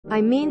I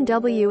mean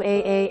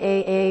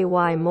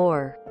waaaay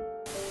more.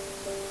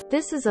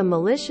 This is a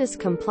malicious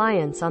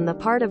compliance on the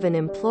part of an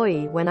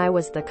employee when I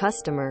was the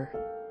customer.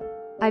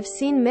 I've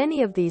seen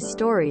many of these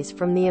stories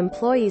from the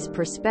employee's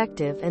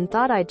perspective and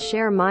thought I'd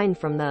share mine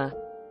from the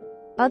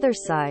other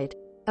side.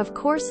 Of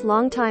course,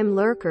 long-time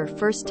lurker,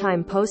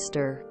 first-time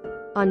poster.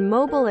 On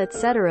mobile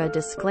etc.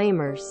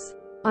 Disclaimers.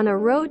 On a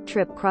road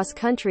trip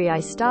cross-country, I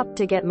stopped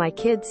to get my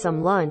kids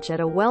some lunch at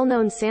a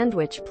well-known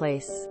sandwich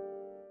place.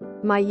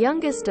 My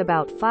youngest,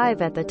 about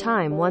 5 at the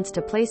time, wants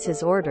to place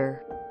his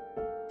order.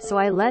 So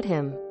I let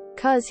him.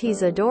 'Cause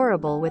he's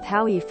adorable with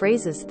how he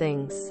phrases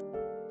things.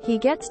 He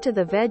gets to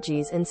the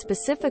veggies and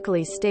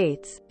specifically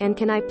states, "And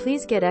can I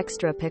please get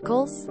extra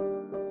pickles?"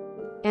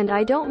 And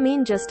I don't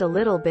mean just a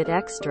little bit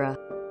extra.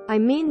 I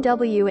mean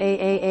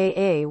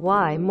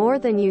waaaay more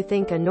than you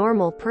think a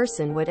normal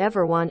person would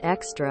ever want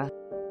extra.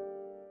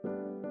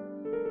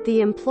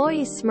 The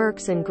employee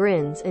smirks and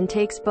grins and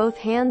takes both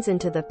hands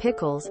into the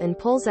pickles and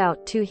pulls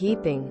out 2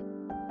 heaping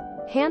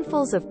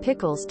handfuls of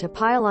pickles to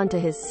pile onto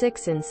his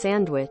 6-inch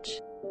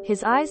sandwich.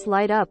 His eyes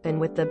light up and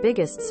with the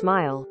biggest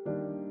smile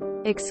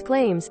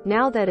exclaims,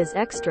 "Now that is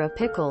extra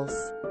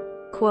pickles."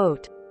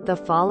 Quote, the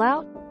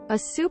fallout? A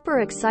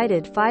super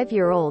excited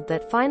 5-year-old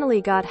that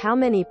finally got how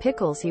many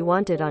pickles he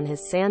wanted on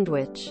his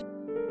sandwich.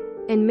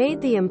 And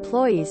made the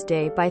employee's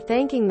day by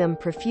thanking them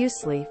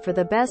profusely for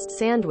the best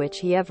sandwich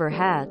he ever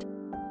had.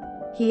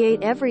 He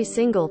ate every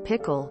single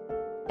pickle.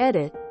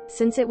 Edit,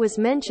 since it was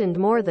mentioned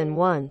more than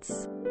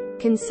once.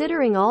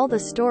 Considering all the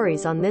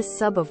stories on this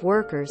sub of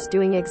workers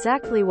doing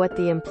exactly what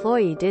the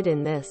employee did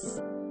in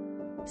this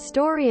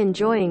story,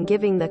 enjoying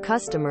giving the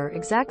customer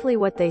exactly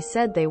what they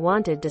said they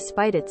wanted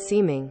despite it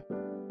seeming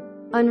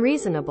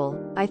unreasonable,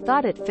 I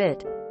thought it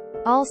fit.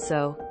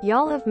 Also,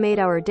 y'all have made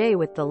our day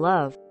with the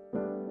love.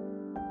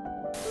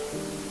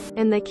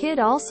 And the kid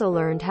also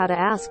learned how to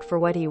ask for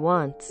what he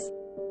wants.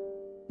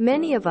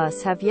 Many of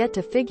us have yet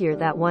to figure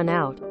that one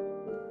out.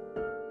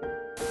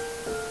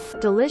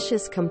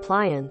 Delicious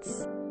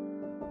compliance.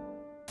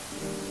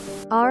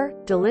 Our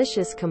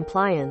delicious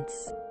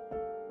compliance.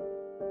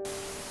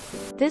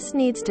 This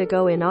needs to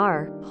go in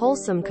our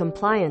wholesome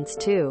compliance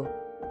too.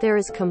 There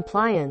is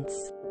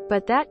compliance,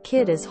 but that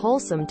kid is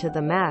wholesome to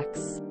the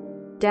max.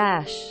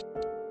 Dash.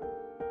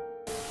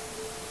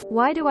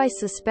 Why do I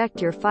suspect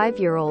your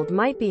 5-year-old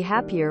might be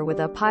happier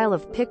with a pile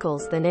of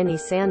pickles than any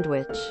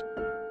sandwich?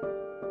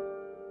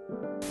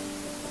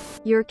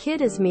 Your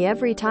kid is me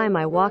every time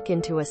I walk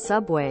into a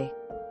Subway.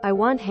 I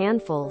want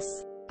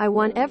handfuls. I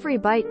want every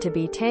bite to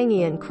be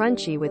tangy and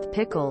crunchy with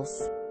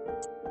pickles.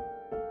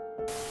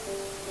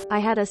 I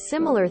had a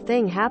similar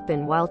thing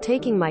happen while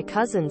taking my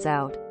cousins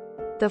out.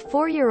 The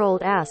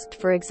 4-year-old asked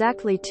for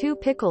exactly 2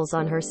 pickles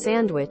on her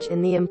sandwich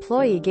and the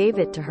employee gave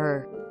it to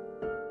her.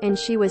 And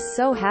she was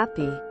so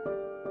happy.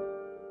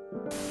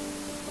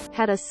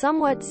 Had a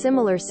somewhat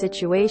similar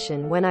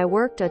situation when I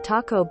worked a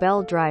Taco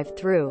Bell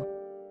drive-thru.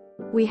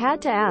 We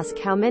had to ask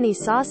how many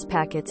sauce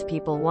packets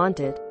people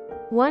wanted.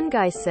 One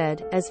guy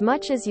said, "As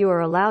much as you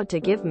are allowed to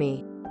give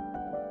me."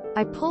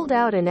 I pulled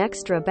out an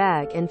extra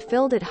bag and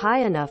filled it high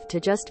enough to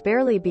just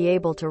barely be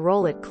able to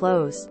roll it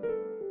closed.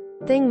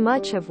 Thing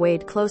much have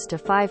weighed close to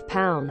 5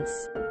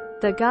 pounds.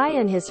 The guy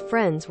and his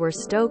friends were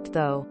stoked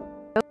though.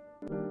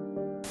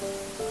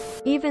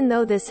 Even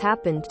though this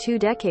happened 2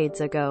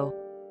 decades ago.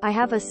 I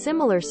have a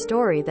similar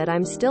story that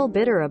I'm still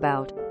bitter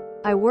about.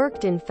 I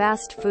worked in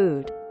fast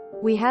food.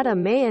 We had a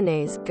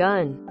mayonnaise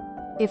gun.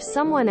 If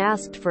someone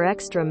asked for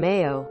extra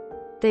mayo,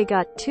 they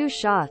got 2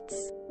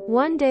 shots.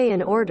 One day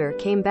an order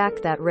came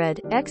back that read,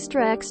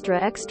 extra extra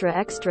extra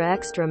extra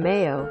extra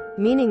mayo,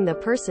 meaning the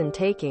person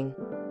taking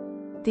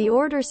the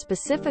order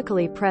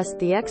specifically pressed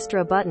the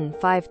extra button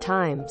 5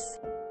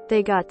 times.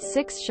 They got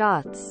 6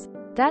 shots.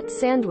 That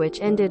sandwich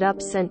ended up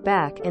sent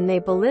back and they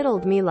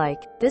belittled me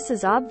like, "This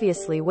is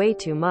obviously way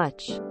too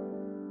much.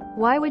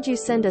 Why would you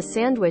send a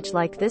sandwich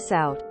like this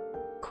out?"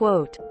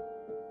 Quote.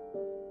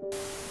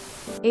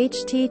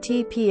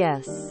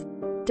 https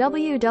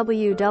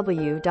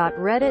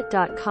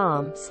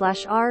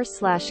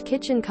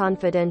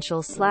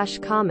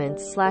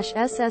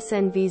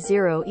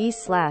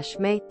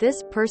www.reddit.com/r/kitchenconfidential/comments/ssnv0e/may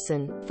this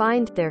person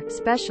find their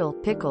special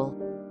pickle.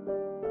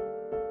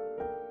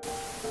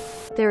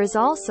 There is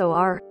also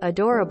our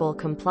adorable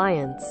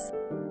compliance.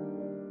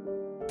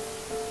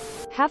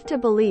 Have to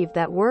believe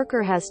that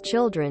worker has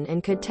children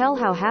and could tell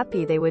how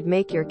happy they would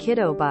make your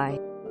kiddo by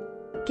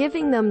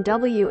giving them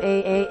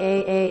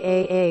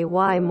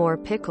waaaay more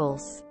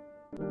pickles.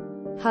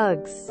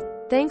 Hugs.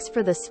 Thanks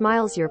for the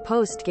smiles your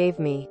post gave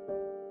me.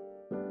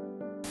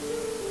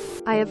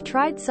 I have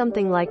tried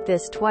something like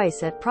this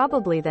twice at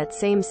probably that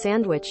same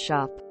sandwich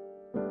shop.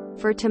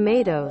 For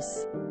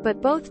tomatoes.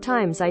 But both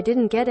times I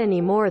didn't get any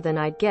more than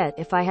I'd get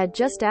if I had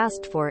just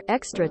asked for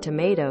extra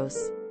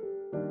tomatoes.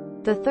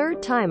 The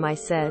 3rd time I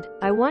said,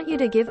 "I want you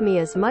to give me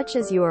as much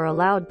as you are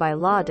allowed by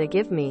law to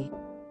give me."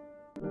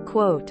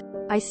 Quote.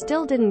 I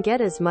still didn't get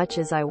as much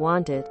as I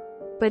wanted.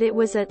 But it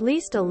was at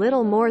least a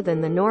little more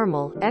than the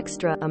normal,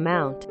 extra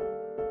amount.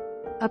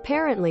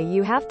 Apparently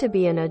you have to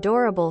be an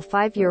adorable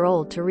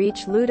 5-year-old to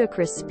reach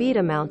ludicrous speed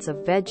amounts of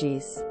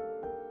veggies.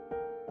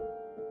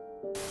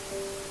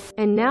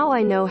 And now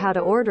I know how to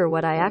order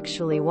what I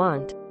actually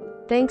want.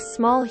 Thanks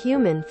small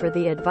human for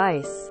the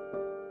advice.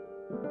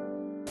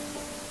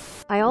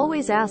 I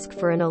always ask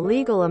for an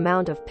illegal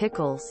amount of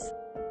pickles.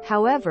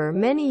 However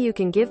many you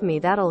can give me,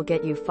 that'll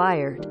get you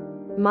fired.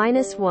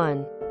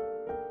 -1.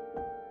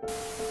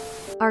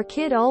 Our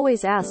kid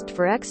always asked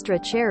for extra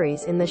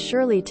cherries in the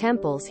Shirley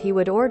Temples he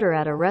would order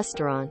at a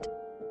restaurant.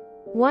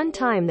 One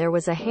time there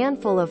was a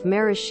handful of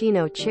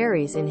maraschino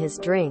cherries in his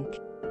drink.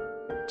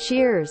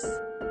 Cheers.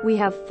 We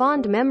have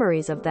fond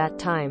memories of that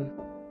time.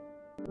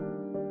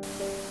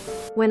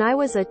 When I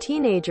was a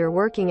teenager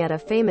working at a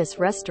famous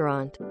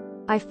restaurant,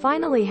 I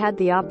finally had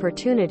the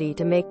opportunity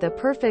to make the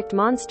perfect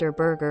monster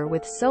burger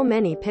with so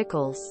many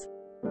pickles.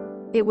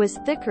 It was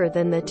thicker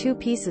than the 2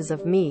 pieces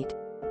of meat.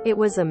 It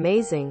was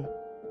amazing.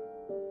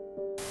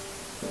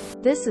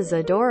 This is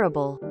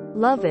adorable.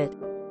 Love it.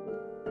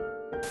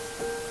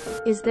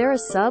 Is there a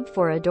sub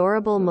for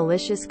adorable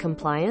malicious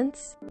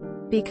compliance?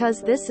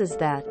 Because this is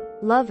that.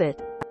 Love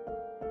it.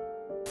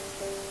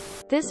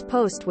 This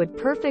post would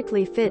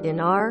perfectly fit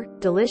in our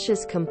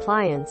delicious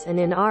compliance and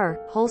in our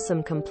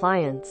wholesome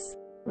compliance.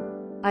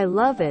 I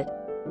love it.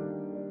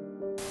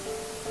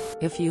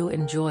 If you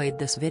enjoyed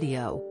this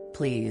video,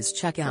 please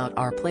check out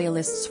our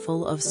playlists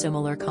full of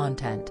similar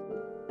content.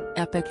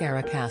 Epic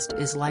Ericast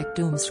is like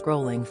doom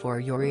scrolling for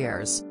your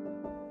ears.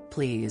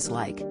 Please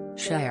like,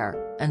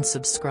 share, and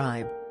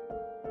subscribe.